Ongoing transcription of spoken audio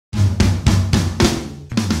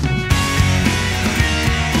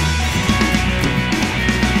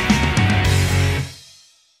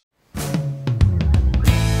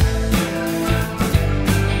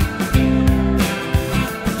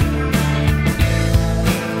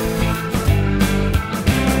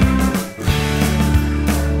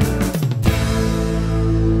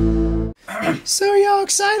y'all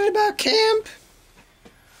excited about camp?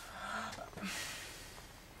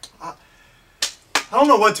 I don't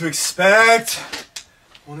know what to expect.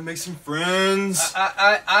 I want to make some friends.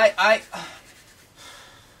 I'm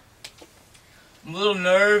a little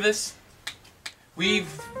nervous. We've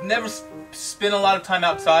never spent a lot of time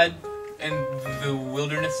outside in the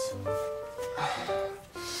wilderness.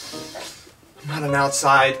 I'm not an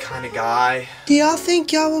outside kind of guy. Do y'all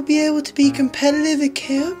think y'all will be able to be competitive at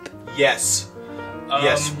camp? Yes.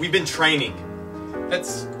 Yes, we've been training.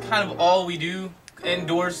 That's kind of all we do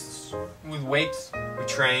indoors with weights. We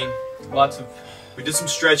train. Lots of... We did some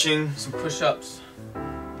stretching. Some push-ups.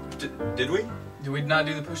 Did we? Did we not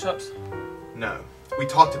do the push-ups? No. We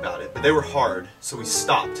talked about it, but they were hard, so we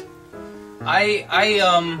stopped. But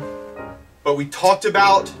we talked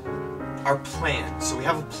about our plan, so we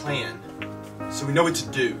have a plan. So we know what to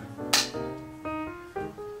do.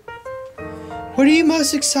 What are you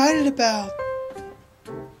most excited about?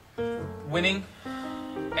 Winning.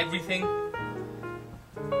 Everything.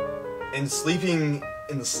 And sleeping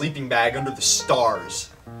in the sleeping bag under the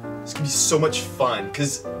stars. It's gonna be so much fun,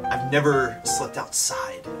 because I've never slept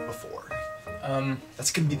outside before. That's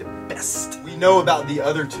gonna be the best. We know about the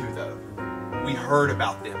other two, though. We heard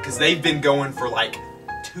about them, because they've been going for like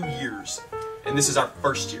 2 years. And this is our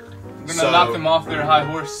first year. We're gonna knock them off their high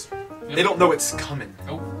horse. Yep. They don't know it's coming.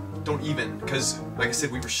 Nope. Don't even, because, like I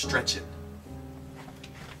said, we were stretching.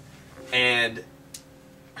 And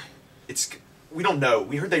we don't know.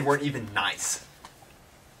 We heard they weren't even nice.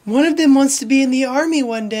 One of them wants to be in the army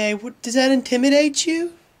one day. Does that intimidate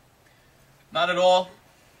you? Not at all.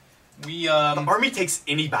 The army takes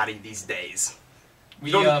anybody these days.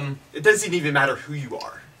 It doesn't even matter who you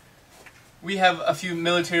are. We have a few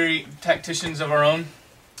military tacticians of our own.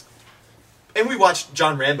 And we watched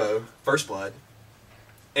John Rambo, First Blood.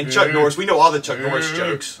 And Chuck Norris. We know all the Chuck Norris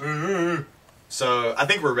jokes. So, I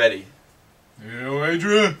think we're ready. Yo,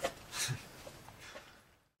 Adrian!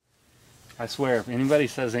 I swear, if anybody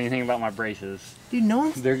says anything about my braces, dude, no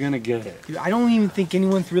one's... they're gonna get it. Dude, I don't even think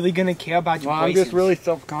anyone's really gonna care about your braces. I'm just really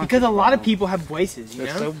self-conscious. Because a lot of people have braces, you know?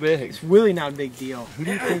 They're so big. It's really not a big deal. Who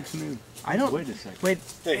do you think's new? I don't... Wait a second. Wait.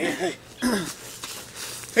 Hey.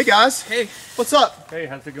 Hey, guys. Hey. What's up? Hey,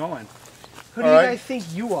 how's it going? Who do you guys think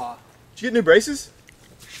you are? Did you get new braces?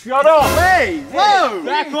 Shut up! Hey! Whoa!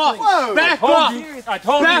 Back off! Whoa! Back off! I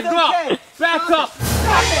told you! Back up! Back up!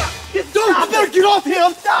 Stop it! Don't! You better get off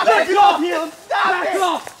him! Stop it! Get off him! Stop it!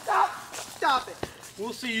 off! Stop it!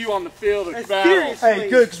 We'll see you on the field of battle. Seriously. Hey,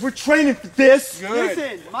 good, because we're training for this. Good.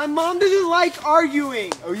 Listen, my mom doesn't like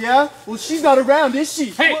arguing. Oh, yeah? Well, she's not around, is she?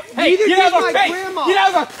 Hey, Well, hey, neither get does out of my her face! grandma. Get out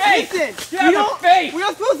of her face! Listen, Get out of her face! we're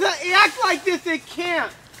not supposed to act like this at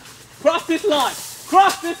camp. Cross this line!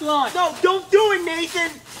 Cross this line! No, don't do it, Nathan.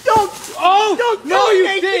 Don't. Oh! Don't no, do it, you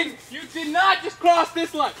Nathan. didn't! You did not just cross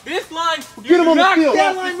this line! This line, you Get him do on the not field.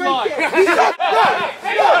 cross That this line right line! there. He's not.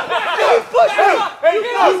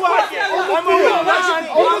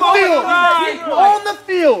 On the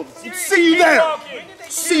field! See you there!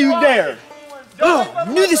 See you there! Oh, I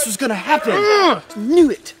knew this was gonna happen! Knew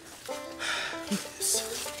it!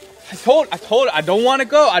 I told her, I don't want to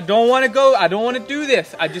go. I don't want to go. I don't want to do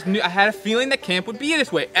this. I just knew, I had a feeling that camp would be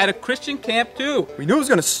this way. At a Christian camp, too. We knew it was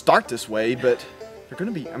gonna start this way, but they're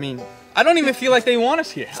gonna be, I don't even feel like they want us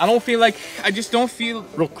here. I don't feel like, I just don't feel...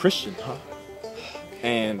 real Christian, huh?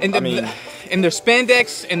 And And their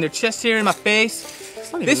spandex and their chest hair in my face.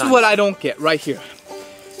 This is nice. what I don't get right here.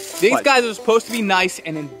 These What? guys are supposed to be nice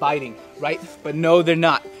and inviting, right? But no, they're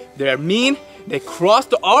not. They're mean. They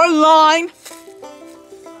crossed our line.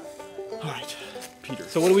 Alright, Peter.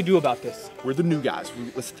 So what do we do about this? We're the new guys.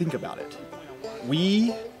 Let's think about it.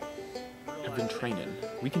 We have been training.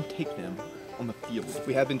 We can take them on the field.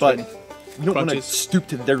 We have been but training. we don't want to Crunches. stoop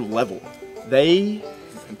to their level. They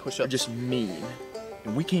And push are up. just mean.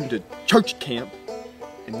 And we came to church camp,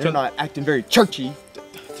 and they're not acting very churchy.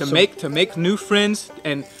 To make new friends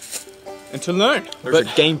and to learn. There's a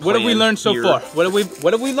game What have we plan learned so here. far? What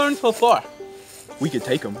have we learned so far? We could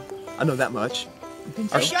take them. I know that much. Our You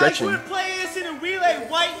guys stretching. want to play this in a relay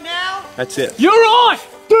right now? That's it. You're on!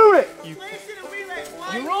 Do it! Play this in a relay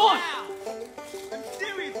right You're on. now. I'm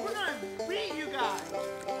serious. We're gonna beat you guys.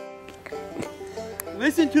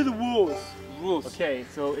 Listen to the rules. Okay,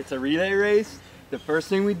 so it's a relay race. The first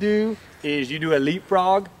thing we do is you do a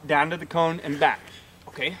leapfrog down to the cone and back.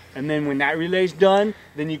 Okay. And then when that relay's done,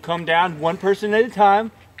 then you come down one person at a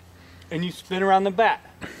time and you spin around the bat.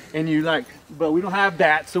 And you but we don't have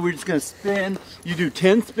bats, so we're just gonna spin. You do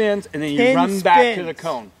 10 spins and then you 10 run back to spins. the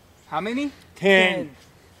cone. How many? 10.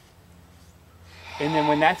 And then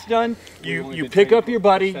when that's done, only you did pick three, up your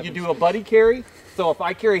buddy, 7 you do a buddy carry. So if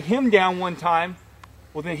I carry him down one time,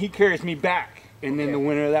 well then he carries me back, and then the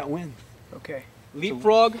winner of that wins. Okay.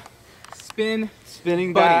 Leapfrog, spin,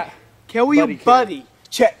 Spinning buddy. bat. Can we Buddy buddy?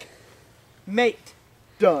 Check. Mate.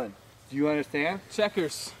 Done. Do you understand?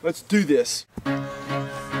 checkers. Let's do this.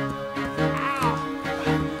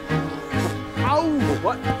 Ow!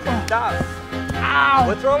 What? Stop. Ow!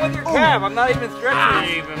 What's wrong with your calf? I'm not even stretching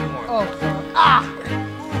you even more. All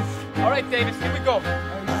right, Davis, here we go.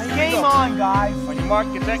 Game on, guys. On your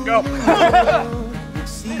mark, get that, go.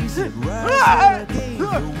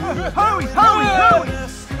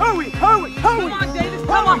 Hurry! Come on, Davis,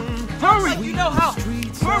 come on. Hurry! You know how.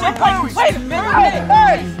 Hurry! Wait a minute.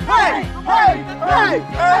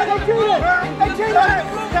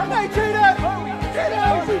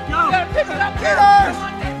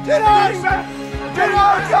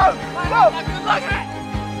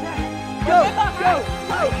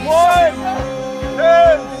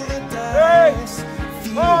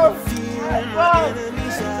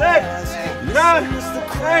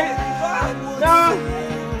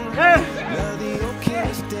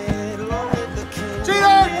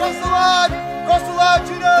 Cross the line,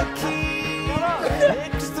 Gina!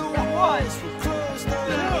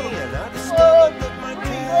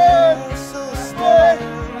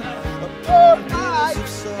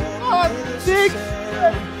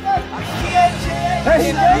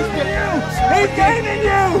 He's gaming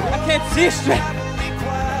you! I can't see straight.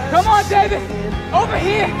 Come on, Davis. Over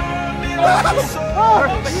here.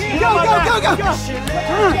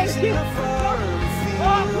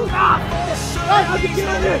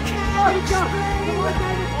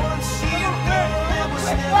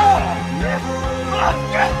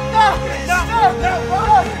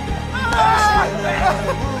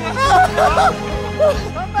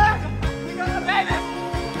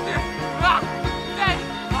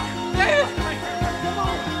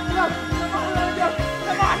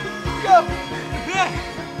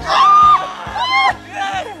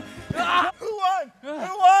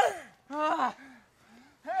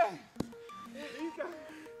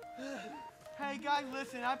 Hey guys,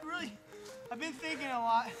 listen, I've been thinking a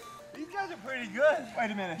lot. These guys are pretty good.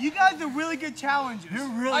 Wait a minute. You guys are really good challengers. You're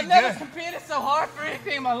really I've never competed so hard for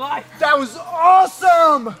anything in my life. That was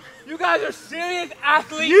awesome! You guys are serious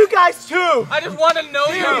athletes. You guys too. I just want to know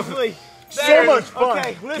you. Seriously. So much fun.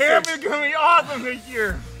 Okay, listen. Camp is gonna be awesome this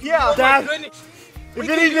year. Yeah. Oh my goodness. If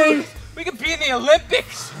anything, We could be in the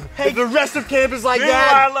Olympics. if the rest of camp is like This is why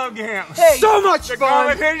I that, love camp. Hey, so much The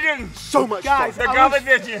fun! competition. So much guys, fun! The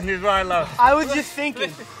competition is what I love. I was just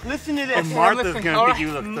thinking. Listen to this. Martha's gonna make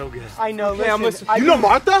you look so good. I know. Okay, I'm listen. listening. You know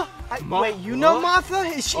Martha? Wait, you know Martha?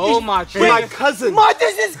 Is she? Oh my She's my goodness. cousin.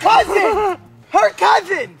 Martha's his cousin. Her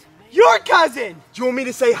cousin. Your cousin. Do you want me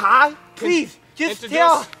to say hi? Please, just Introduce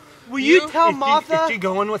tell. Will you you? tell Martha? Is she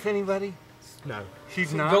going with anybody? No.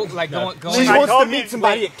 She's not. Go, like going. She I wants told to you- meet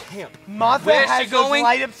somebody at camp. Martha Where's has she those going?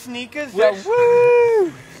 light up sneakers. Where- That,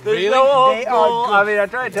 woo! Really? They are good. I mean, I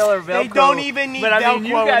tried to tell her Velcro. They don't even need But I mean,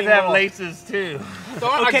 you Velcro guys have anymore. laces too.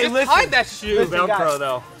 Darn, Okay, I just listen. tied that shoe. Listen, Velcro guys.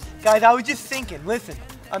 though. Guys, I was just thinking. Listen,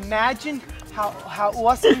 imagine how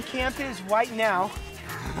awesome camp is right now,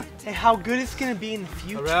 and how good it's gonna be in the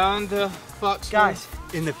future. Around the fox. Guys,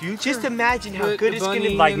 In the future? just imagine how Put good the it's gonna bunny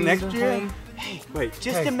be. Like in next the year? home. Hey, Wait,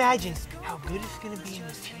 just hey, imagine how good it's gonna be in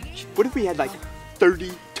the future. what if we had like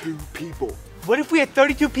 32 people? What if we had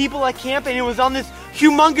 32 people at camp and it was on this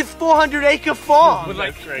humongous 400-acre farm? With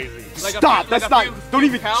like, That's crazy. like Stop, that's not- don't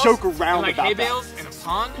even cows joke around and like about hay that. bales and a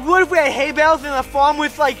pond. What if we had hay bales in a farm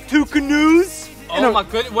with like 2 canoes? Oh my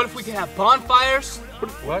goodness! What if we could have bonfires?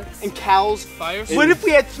 What? And cows? Fires? What if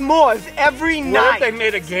we had s'mores every What if night? they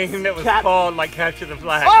made a game that was Cat- called like Capture the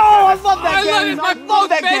Flag? Oh, I love that I love game. it. I My love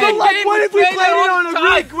that most game. favorite But like, game what we if we played played it all on the a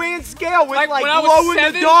really time. grand scale with like when I was glow in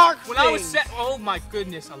 7, the dark when I was things? set, oh my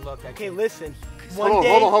goodness, I love that Okay, game. listen. One Hold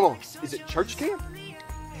day, on, hold on. Is it church camp?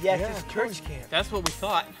 yes, it's church camp. That's what we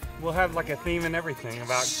thought. We'll have like a theme and everything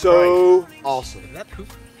about So awesome. Is that poop?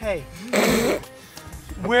 Hey,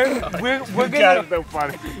 we're Christ. gonna. God, it's so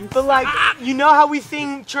funny. But like, you know how we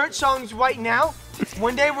sing church songs right now?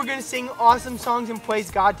 One day we're gonna sing awesome songs and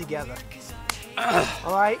praise God together.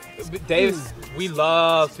 All right? Davis, we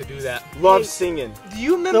love to do that. Love singing. Do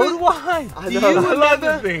you remember? So do I. I Do know. you I love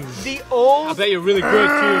remember the thing. the I old? bet you're really good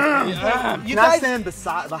too. Yeah. You Can I guys, stand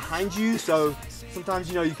behind you so sometimes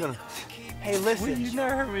you know you kind of. hey, listen, You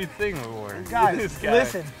never heard me sing before. guys, This guy.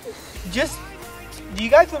 listen. Just, do you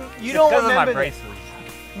guys? You don't Because of my remember? This. braces.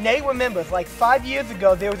 Nate remembers. Like 5 years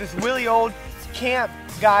ago, there was this really old camp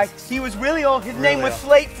guy. He was really old. His name was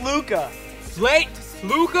Slate Fluka. Slate,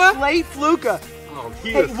 Luca. Slate Fluka.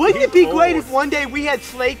 Hey, wouldn't it be great if one day we had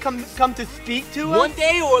Slade come to speak to us? One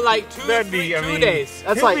day or like two days?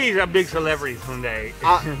 That's He'll like be a big celebrity someday.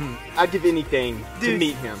 I'd give anything to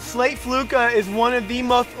meet him. Slade Fluka is one of the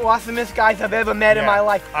most awesomest guys I've ever met in my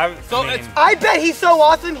life. I I bet he's so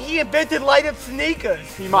awesome he invented light up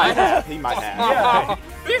sneakers. He might have. He might have.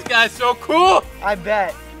 This guy's so cool. I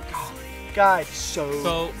bet. Guys,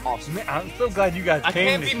 So Awesome. Man, I'm so glad you guys I came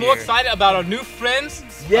can't this be more year. excited about our new friends,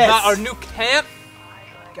 Yes. about our new camp.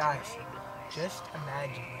 guys, just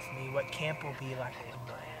imagine with me what camp will be like one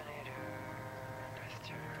day.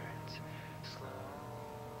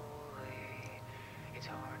 It's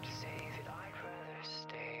hard to say that I'd rather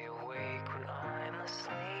stay awake when I'm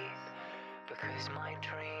asleep, because my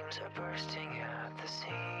dreams are